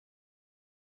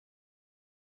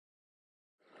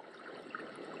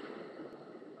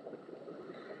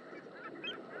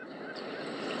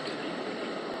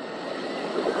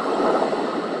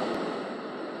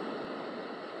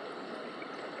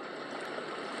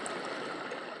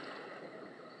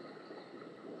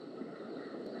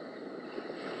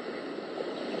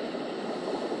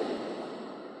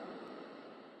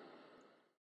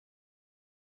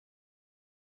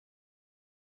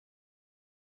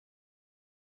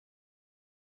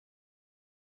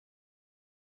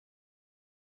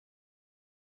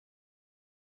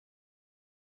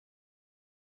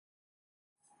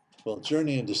Well,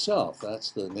 Journey into Self,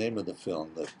 that's the name of the film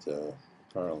that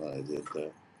Carl and I did.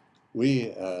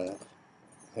 We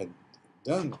had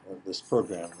done this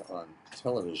program on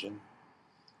television,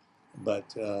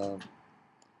 but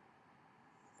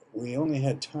we only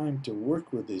had time to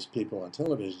work with these people on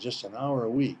television just an hour a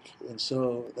week. And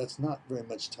so that's not very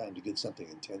much time to get something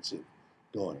intensive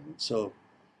going. And so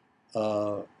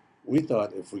we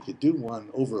thought if we could do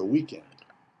one over a weekend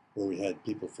where we had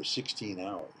people for 16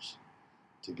 hours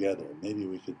together, maybe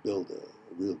we could build a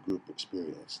real group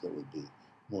experience that would be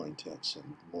more intense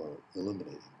and more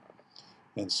illuminating.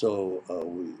 And so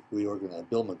we organized,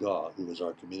 Bill McGaw, who was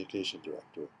our communication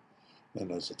director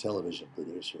and was a television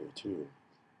producer too,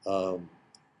 um,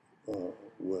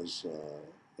 was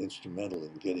instrumental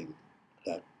in getting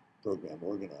that program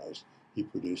organized. He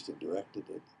produced and directed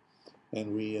it.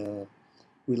 And we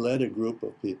led a group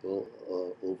of people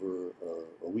over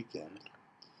a weekend.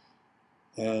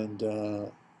 And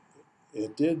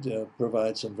it did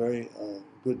provide some very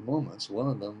good moments. One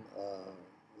of them,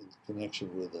 in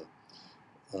connection with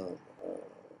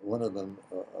one of them,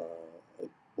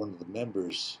 one of the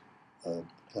members kind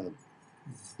of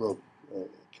broke,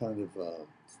 kind of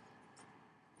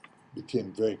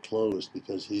became very closed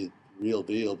because he had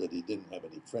revealed that he didn't have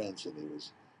any friends and he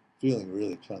was feeling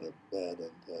really kind of bad,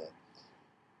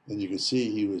 and you could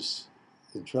see he was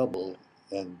in trouble.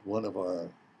 And one of our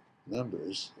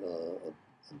members, a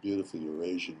beautiful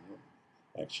Eurasian woman,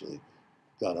 actually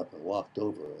got up and walked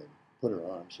over and put her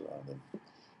arms around him,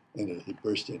 and he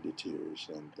burst into tears.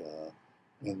 And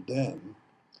then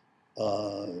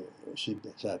she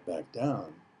sat back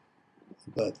down.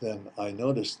 But then I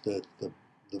noticed that the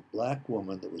black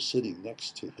woman that was sitting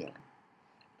next to him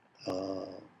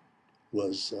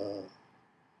was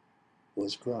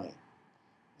crying,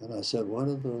 and I said, "What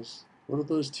are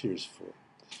those tears for?"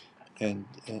 And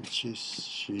she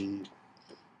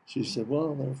said,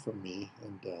 "Well, they're for me."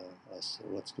 And I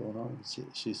said, "What's going on?"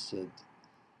 And she said,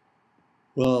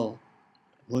 "Well,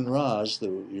 when Raj,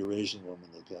 the Eurasian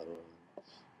woman that got over,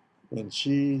 when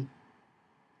she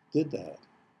did that,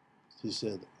 she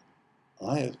said,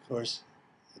 I of course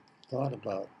thought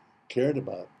about, cared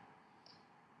about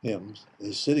him.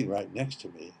 He's sitting right next to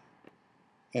me,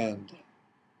 and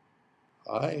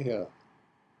I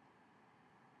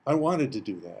I wanted to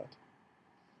do that,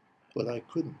 but I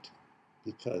couldn't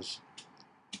because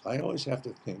I always have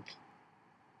to think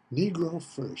Negro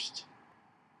first."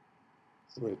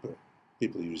 The way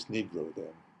people use Negro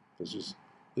then, because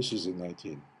this is in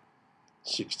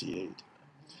 1968.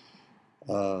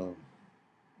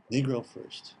 Negro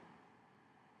first,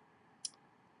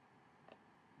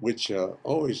 which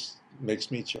always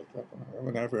makes me choke up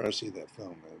whenever I see that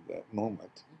film at that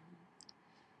moment.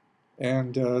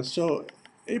 And so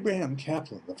Abraham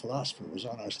Kaplan, the philosopher, was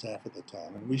on our staff at the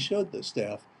time, and we showed the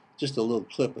staff just a little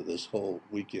clip of this whole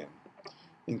weekend,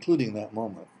 including that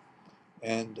moment.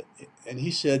 And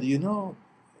he said, "You know,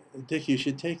 Dick, you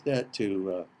should take that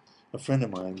to a friend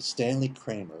of mine, Stanley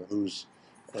Kramer, who's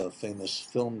a famous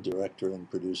film director and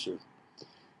producer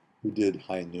who did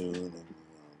High Noon and a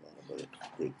lot of other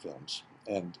great films."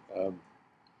 And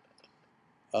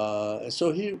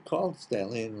so he called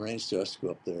Stanley and arranged for us to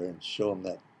go up there and show him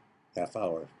that half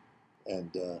hour.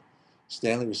 And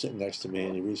Stanley was sitting next to me,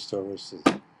 and he reached over and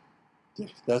said,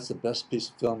 "Dick, that's the best piece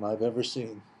of film I've ever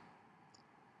seen."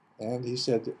 And he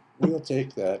said, "We'll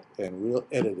take that and we'll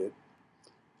edit it.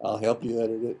 I'll help you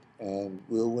edit it, and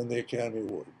we'll win the Academy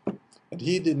Award." And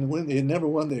he didn't win. He never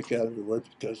won the Academy Award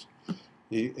because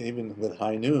even with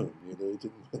High Noon, he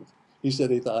didn't win. He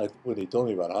said he thought, when he told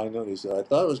me about High Noon, he said, "I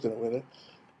thought I was going to win it,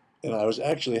 and I was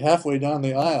actually halfway down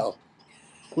the aisle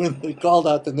when they called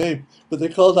out the name, but they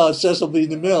called out Cecil B.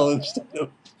 DeMille instead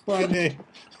of my name."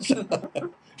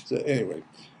 So anyway,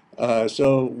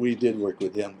 so we did work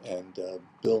with him, and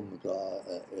Bill McGaw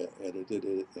edited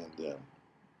it,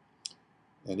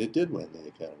 and it did win the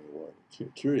Academy Award.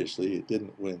 Curiously, it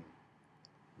didn't win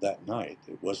that night.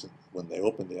 It wasn't when they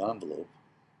opened the envelope.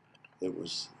 It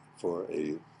was for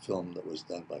a film that was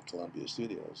done by Columbia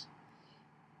Studios.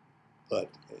 But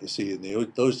you see, in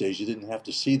those days, you didn't have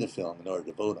to see the film in order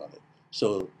to vote on it.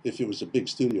 So if it was a big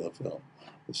studio film,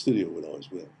 the studio would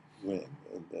always win.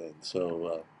 And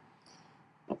so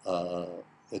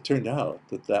it turned out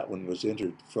that that one was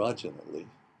entered fraudulently.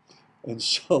 And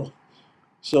so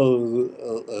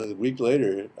a week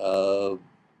later,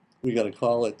 we got a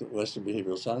call at the Western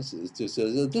Behavioral Sciences to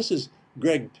say, "This is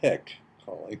Greg Peck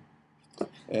calling."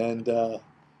 And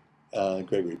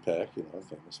Gregory Peck,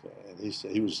 famous man, and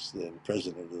he was the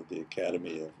president of the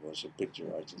Academy of Motion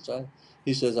Picture Arts and Science.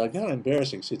 He says, "I've got an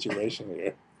embarrassing situation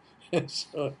here." And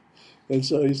so he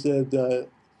said,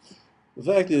 The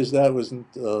fact is that wasn't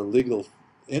legal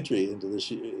entry into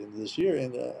this year,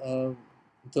 and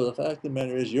so the fact of the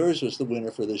matter is yours was the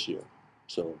winner for this year.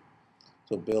 So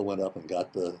so Bill went up and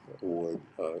got the award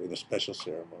in a special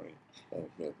ceremony.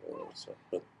 So,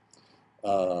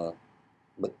 uh,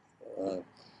 but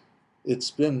it's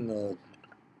been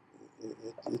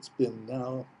it's been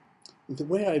now the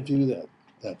way I view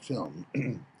that film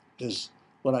is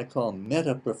what I call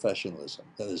meta professionalism.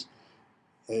 That is,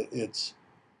 it's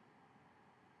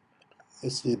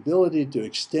it's the ability to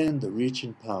extend the reach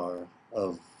and power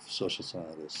of social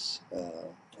scientists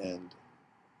and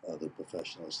other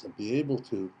professionals and be able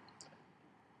to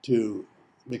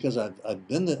because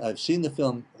I've seen the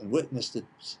film and witnessed it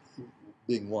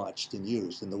being watched and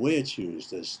used, and the way it's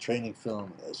used as training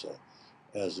film,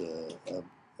 as a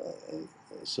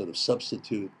sort of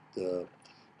substitute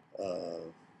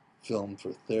film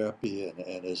for therapy,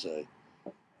 and as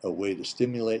a way to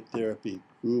stimulate therapy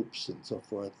groups and so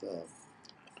forth.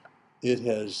 It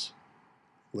has,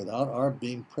 without our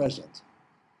being present,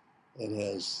 it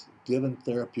has given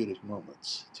therapeutic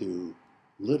moments to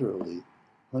literally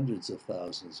hundreds of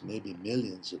thousands, maybe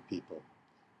millions of people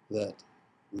that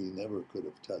we never could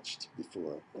have touched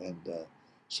before. And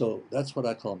so that's what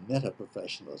I call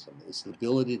meta-professionalism. It's the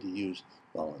ability to use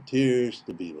volunteers,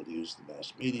 to be able to use the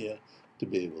mass media, to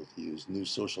be able to use new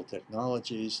social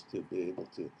technologies, to be able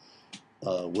to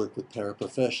work with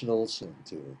paraprofessionals and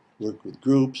to work with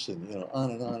groups, and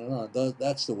on and on and on.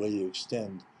 That's the way you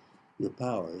extend your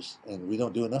powers, and we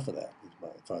don't do enough of that,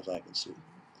 as far as I can see.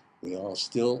 We all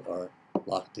still are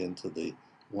locked into the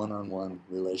one-on-one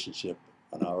relationship,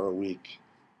 an hour a week,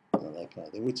 that kind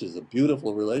of thing, which is a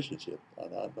beautiful relationship,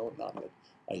 and I don't knock it.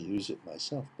 I use it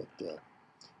myself, but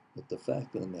the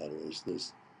fact of the matter is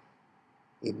this: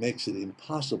 it makes it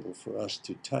impossible for us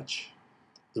to touch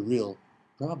the real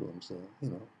problems.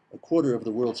 A quarter of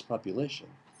the world's population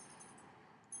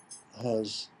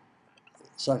has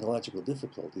psychological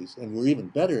difficulties, and we're even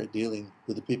better at dealing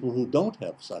with the people who don't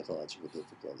have psychological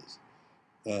difficulties.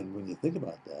 And when you think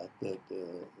about that,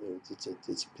 it's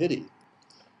a pity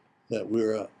that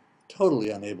we're totally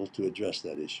unable to address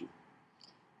that issue,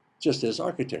 just as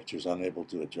architecture is unable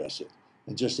to address it,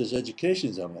 and just as education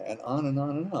is unable, and on and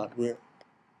on and on.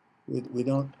 We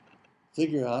don't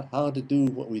figure out how to do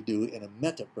what we do in a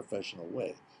meta-professional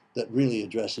way that really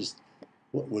addresses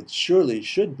what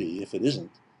should be, if it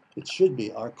isn't, it should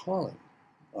be our calling,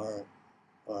 our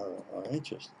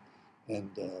interest.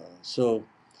 And so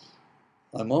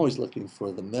I'm always looking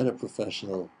for the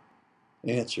meta-professional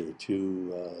answer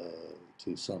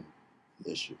to some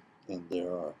issue, and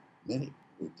there are many.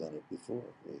 We've done it before.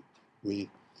 We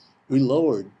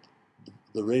lowered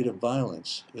the rate of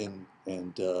violence and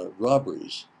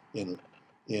robberies in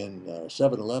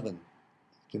 7-Eleven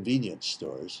convenience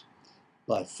stores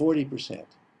by 40%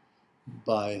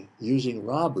 by using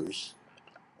robbers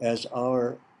as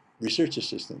our research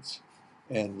assistants.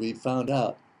 And we found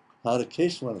out how to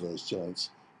case one of those joints,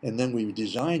 and then we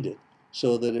designed it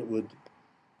so that it would,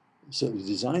 so we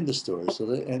designed the stores so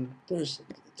that, and there's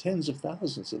tens of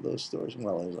thousands of those stores.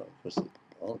 Well, there's of course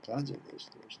all kinds of those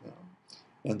stores now.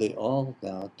 And they all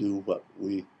now do what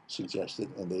we suggested,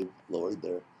 and they've lowered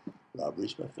their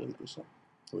robberies by 40%.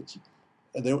 Which,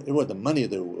 and the money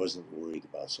they wasn't worried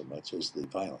about so much as the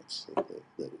violence that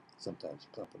it sometimes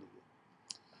accompanied it.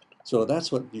 So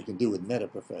that's what you can do with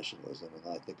meta-professionalism,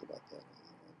 and I think about that.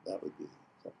 And that would be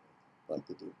something I'd like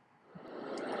to do.